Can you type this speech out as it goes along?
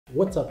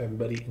What's up,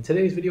 everybody? In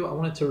today's video, I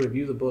wanted to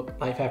review the book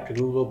Life After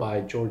Google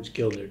by George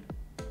Gilder.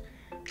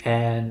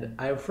 And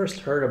I first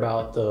heard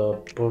about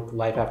the book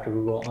Life After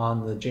Google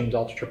on the James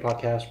Altucher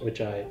podcast, which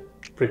I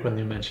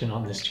frequently mention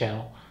on this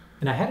channel.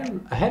 And I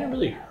hadn't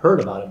really heard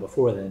about it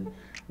before then,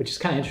 which is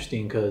kind of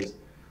interesting because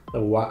I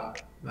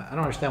don't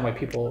understand why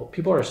people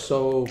are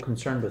so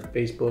concerned with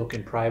Facebook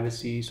and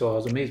privacy. So I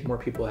was amazed more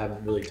people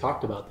haven't really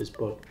talked about this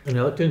book. And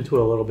I looked into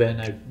it a little bit,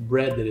 and I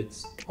read that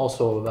it's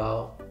also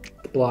about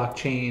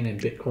blockchain and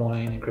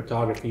Bitcoin and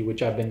cryptography,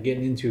 which I've been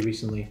getting into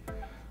recently.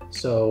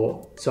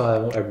 So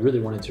I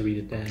really wanted to read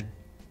it then.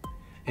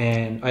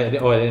 And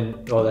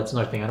that's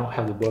another thing. I don't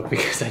have the book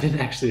because I didn't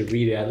actually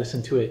read it. I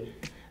listened to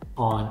it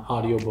on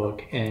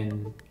audiobook,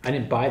 and I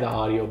didn't buy the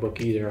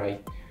audiobook either.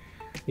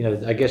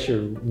 I guess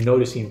you're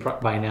noticing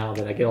by now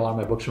that I get a lot of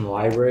my books from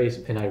libraries,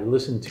 and I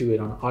listen to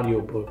it on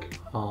audiobook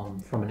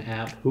from an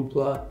app,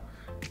 Hoopla,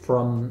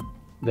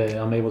 that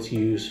I'm able to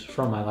use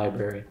from my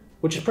library,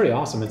 which is pretty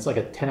awesome. It's like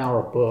a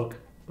 10-hour book,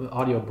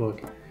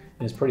 audiobook, and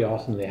it's pretty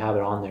awesome they have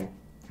it on there.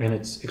 And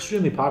it's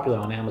extremely popular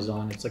on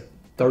Amazon. It's like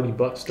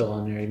 $30 still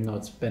on there, even though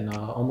it's been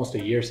almost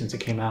a year since it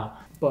came out.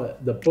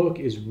 But the book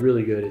is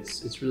really good.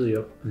 It's really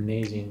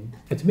amazing.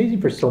 It's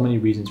amazing for so many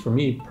reasons. For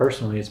me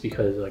personally, it's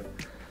because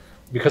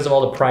of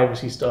all the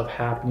privacy stuff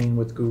happening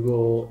with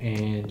Google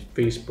and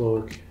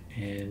Facebook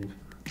and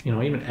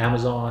even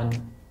Amazon.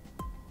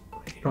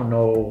 You don't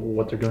know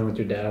what they're doing with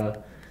your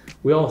data.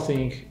 We all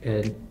think,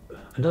 and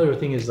another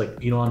thing is like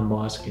Elon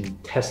Musk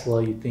and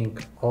Tesla, you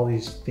think all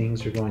these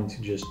things are going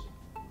to just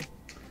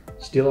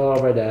steal all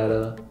of our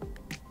data,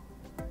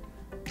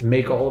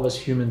 make all of us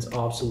humans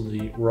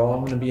obsolete. We're all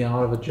going to be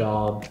out of a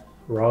job.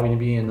 We're all going to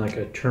be in like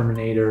a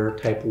Terminator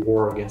type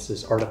war against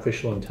this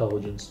artificial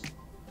intelligence.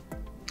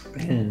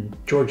 And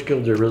George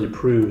Gilder really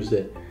proves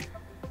that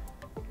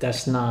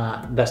that's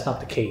not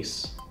the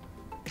case.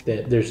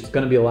 That there's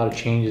going to be a lot of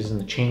changes, and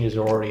the changes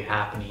are already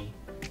happening.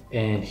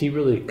 And he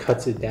really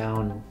cuts it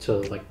down to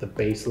like the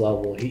base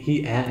level.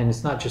 And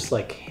it's not just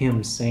like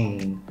him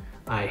saying,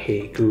 "I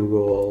hate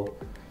Google.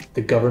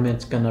 The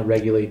government's going to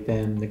regulate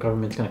them. The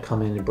government's going to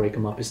come in and break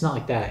them up." It's not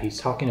like that. He's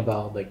talking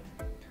about like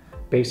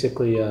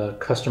basically a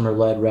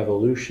customer-led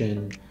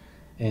revolution.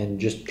 And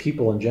just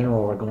people in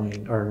general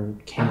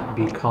can't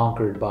be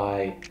conquered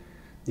by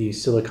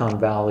these Silicon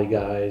Valley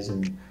guys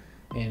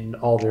and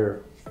all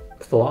their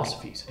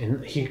philosophies.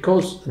 And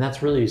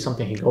that's really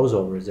something he goes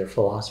over, is their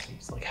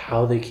philosophies, like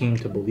how they came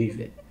to believe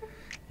it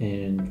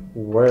and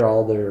where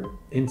all their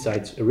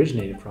insights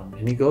originated from.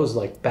 And he goes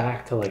like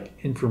back to like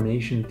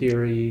information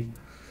theory,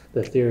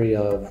 the theory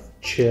of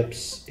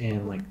chips,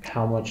 and like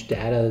how much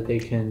data that they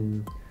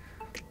can,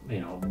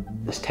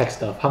 this tech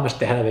stuff, how much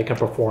data they can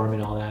perform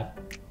and all that.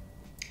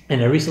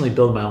 And I recently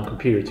built my own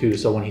computer too,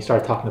 so when he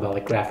started talking about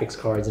like graphics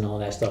cards and all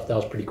that stuff, that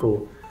was pretty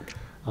cool.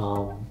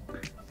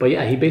 But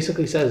yeah, he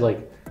basically says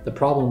like the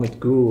problem with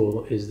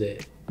Google is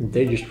that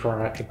they just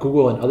try,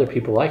 Google and other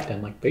people like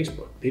them, like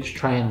Facebook, they just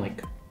try and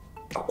like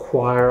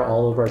acquire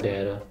all of our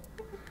data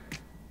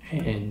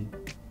and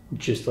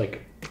just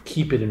like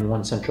keep it in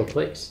one central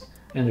place,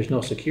 and there's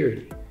no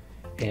security,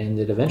 and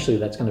that eventually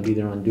that's going to be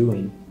their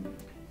undoing.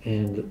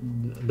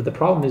 But the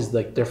problem is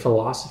like their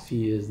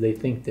philosophy is they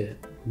think that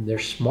they're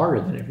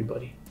smarter than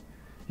everybody,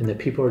 and that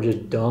people are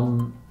just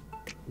dumb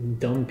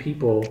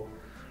people,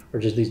 or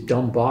just these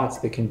dumb bots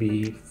that can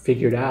be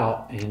figured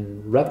out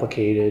and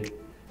replicated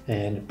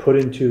and put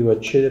into a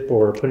chip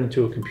or put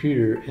into a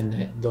computer, and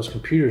that those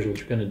computers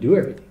are going to do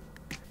everything.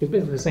 It's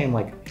basically saying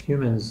like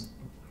humans,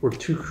 we're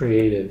too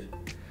creative,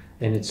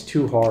 and it's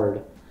too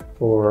hard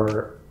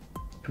for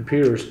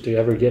computers to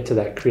ever get to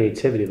that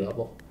creativity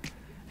level.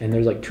 And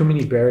there's like too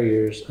many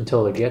barriers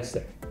until it gets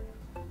there.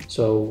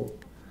 So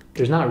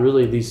there's not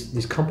really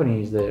these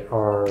companies that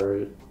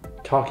are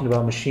talking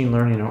about machine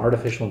learning and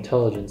artificial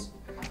intelligence.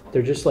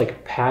 They're just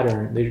like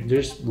they're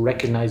just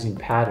recognizing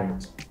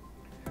patterns.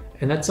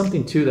 And that's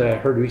something too that I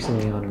heard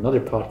recently on another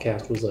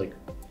podcast, was like,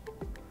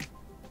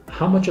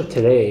 how much of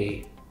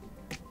today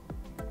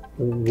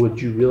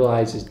would you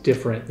realize is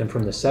different than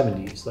from the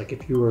 70s? Like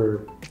if you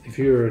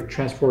were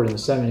transported in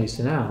the 70s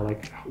to now,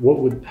 like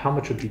how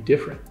much would be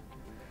different?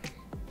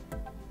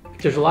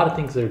 There's a lot of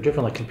things that are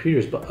different, like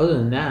computers, but other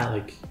than that,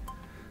 like,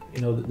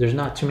 there's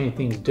not too many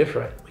things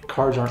different. Like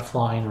cars aren't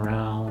flying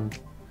around,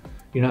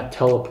 you're not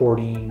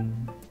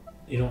teleporting,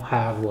 you don't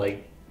have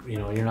like, you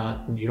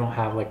don't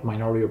have like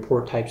Minority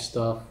Report type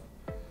stuff.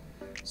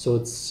 So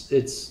it's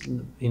there's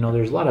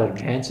a lot of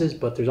advances,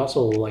 but there's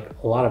also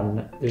a lot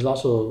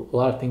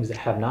of things that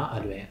have not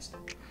advanced.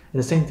 And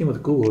the same thing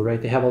with Google, right?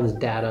 They have all this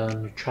data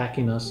and they're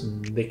tracking us,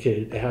 and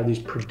they have these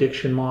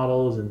prediction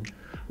models, and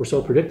we're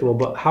so predictable.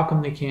 But how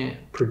come they can't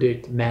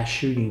predict mass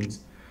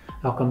shootings?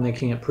 How come they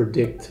can't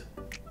predict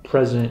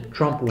President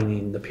Trump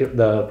winning, the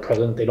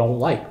president they don't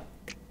like,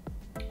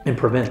 and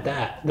prevent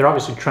that? They're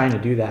obviously trying to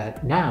do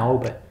that now,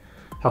 but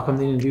how come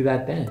they didn't do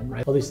that then,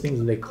 right? All these things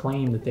that they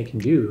claim that they can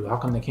do, how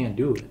come they can't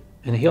do it?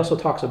 And he also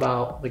talks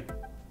about like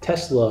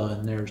Tesla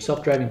and their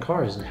self-driving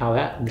cars, and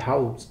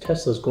how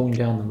Tesla's going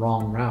down the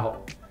wrong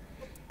route,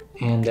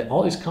 and that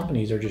all these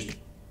companies are just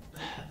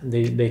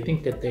they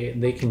think that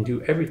they can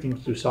do everything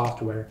through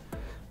software,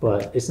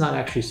 but it's not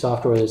actually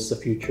software that's the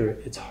future,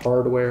 it's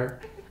hardware.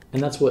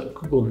 And that's what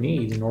Google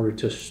needs in order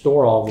to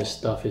store all this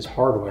stuff, is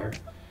hardware.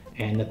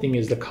 And the thing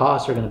is, the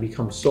costs are going to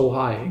become so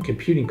high in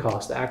computing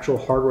costs, the actual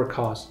hardware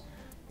costs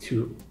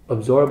to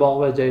absorb all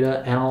that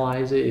data,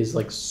 analyze it, is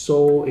like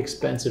so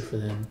expensive for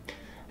them.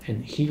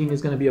 And heating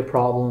is going to be a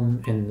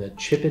problem, and the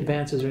chip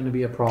advances are going to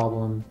be a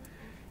problem.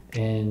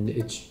 And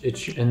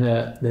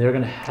they're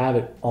going to have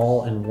it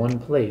all in one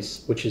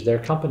place, which is their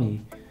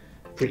company,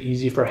 for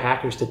easy for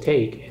hackers to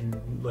take.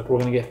 And like, we're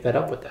going to get fed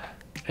up with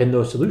that. And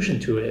the solution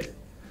to it,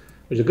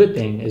 there's a good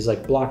thing, is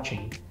like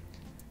blockchain,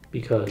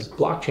 because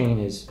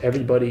blockchain is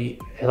everybody,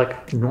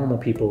 like normal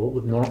people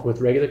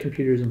with regular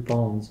computers and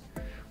phones,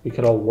 we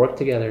could all work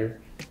together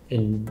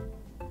and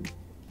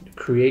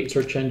create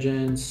search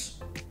engines,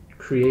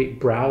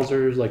 create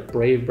browsers like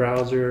Brave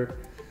browser,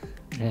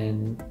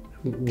 and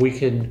we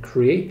can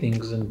create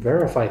things and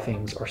verify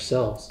things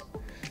ourselves.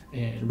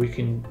 And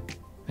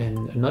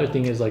another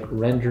thing is like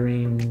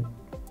rendering.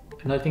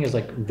 Another thing is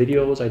like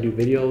videos. I do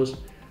videos.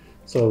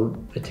 So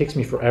it takes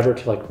me forever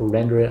to like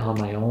render it on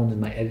my own in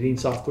my editing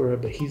software,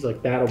 but he's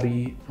like, that'll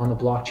be on the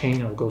blockchain.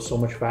 It'll go so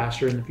much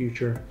faster in the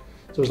future.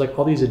 So it's like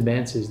all these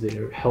advances that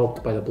are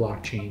helped by the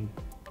blockchain,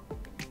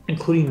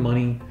 including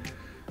money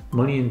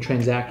and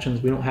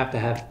transactions. We don't have to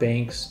have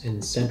banks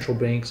and central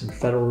banks and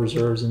federal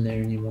reserves in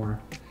there anymore.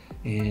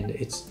 And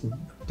it's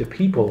the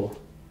people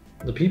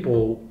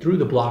through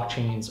the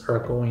blockchains are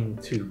going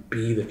to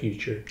be the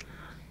future.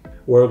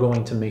 We're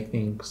going to make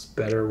things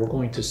better. We're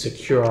going to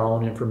secure our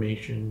own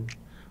information.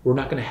 We're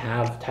not going to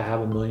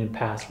have a million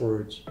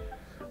passwords.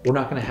 We're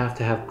not going to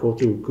have go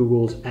through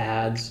Google's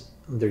ads,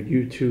 their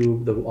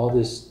YouTube, all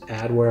this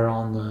adware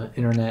on the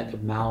internet, the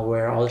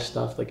malware, all this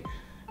stuff. Like,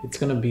 it's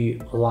going to be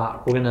a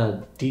lot. We're going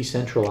to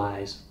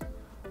decentralize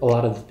a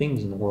lot of the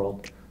things in the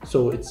world.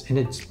 So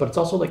but it's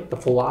also like the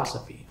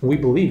philosophy. We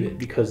believe it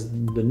because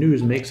the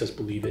news makes us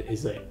believe it,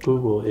 is that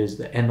Google is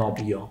the end all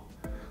be all.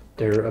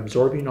 They're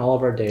absorbing all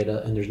of our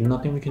data, and there's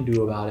nothing we can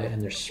do about it,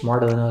 and they're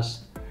smarter than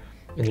us,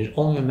 and there's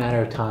only a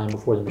matter of time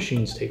before the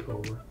machines take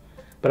over.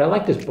 But I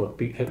like this book,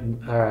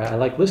 I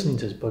like listening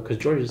to this book, because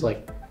George is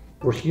like,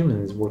 we're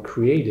humans, we're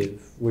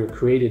creative, we're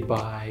created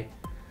by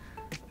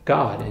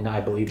God, and I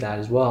believe that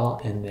as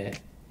well, and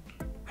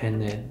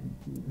that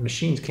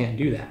machines can't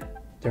do that.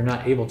 They're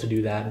not able to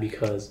do that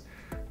because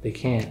they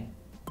can't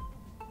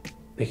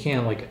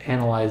like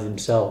analyze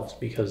themselves,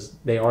 because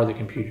they are the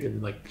computer.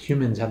 Like,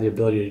 humans have the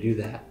ability to do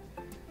that.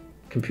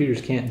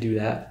 Computers can't do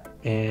that,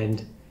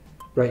 and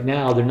right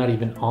now they're not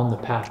even on the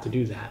path to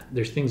do that.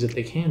 There's things that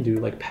they can do,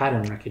 like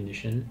pattern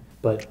recognition,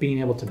 but being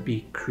able to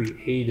be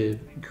creative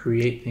and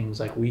create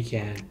things like we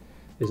can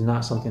is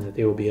not something that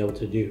they will be able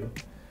to do.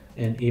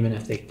 And even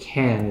if they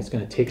can, it's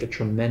going to take a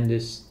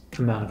tremendous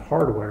amount of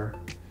hardware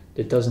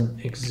that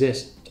doesn't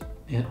exist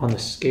on the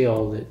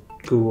scale that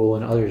Google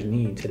and others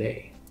need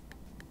today.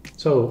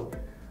 So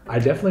I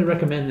definitely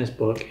recommend this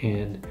book,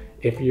 and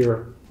if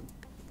you're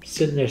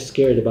sitting there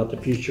scared about the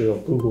future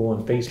of Google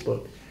and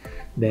Facebook,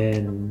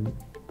 then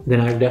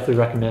I definitely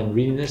recommend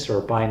reading this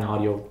or buying the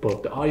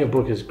audiobook. The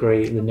audiobook is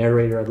great. The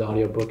narrator of the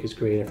audiobook is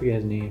great. I forget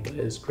his name, but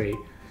it's great.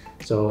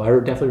 So I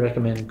would definitely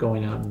recommend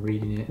going out and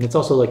reading it. And it's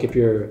also like, if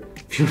you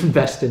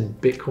invest in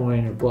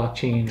Bitcoin or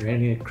blockchain or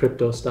any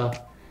crypto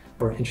stuff,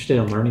 or interested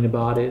in learning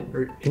about it,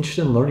 or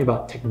interested in learning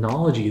about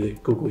technology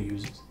that Google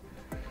uses.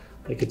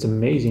 Like, it's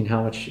amazing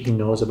how much he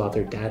knows about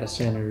their data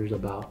centers,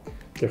 about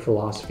their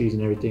philosophies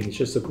and everything. It's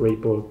just a great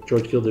book.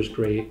 George Gilder's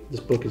great. This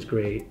book is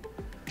great.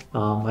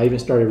 I even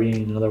started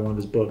reading another one of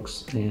his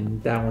books,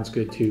 and that one's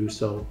good too.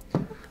 So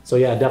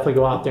yeah, definitely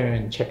go out there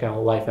and check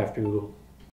out Life After Google.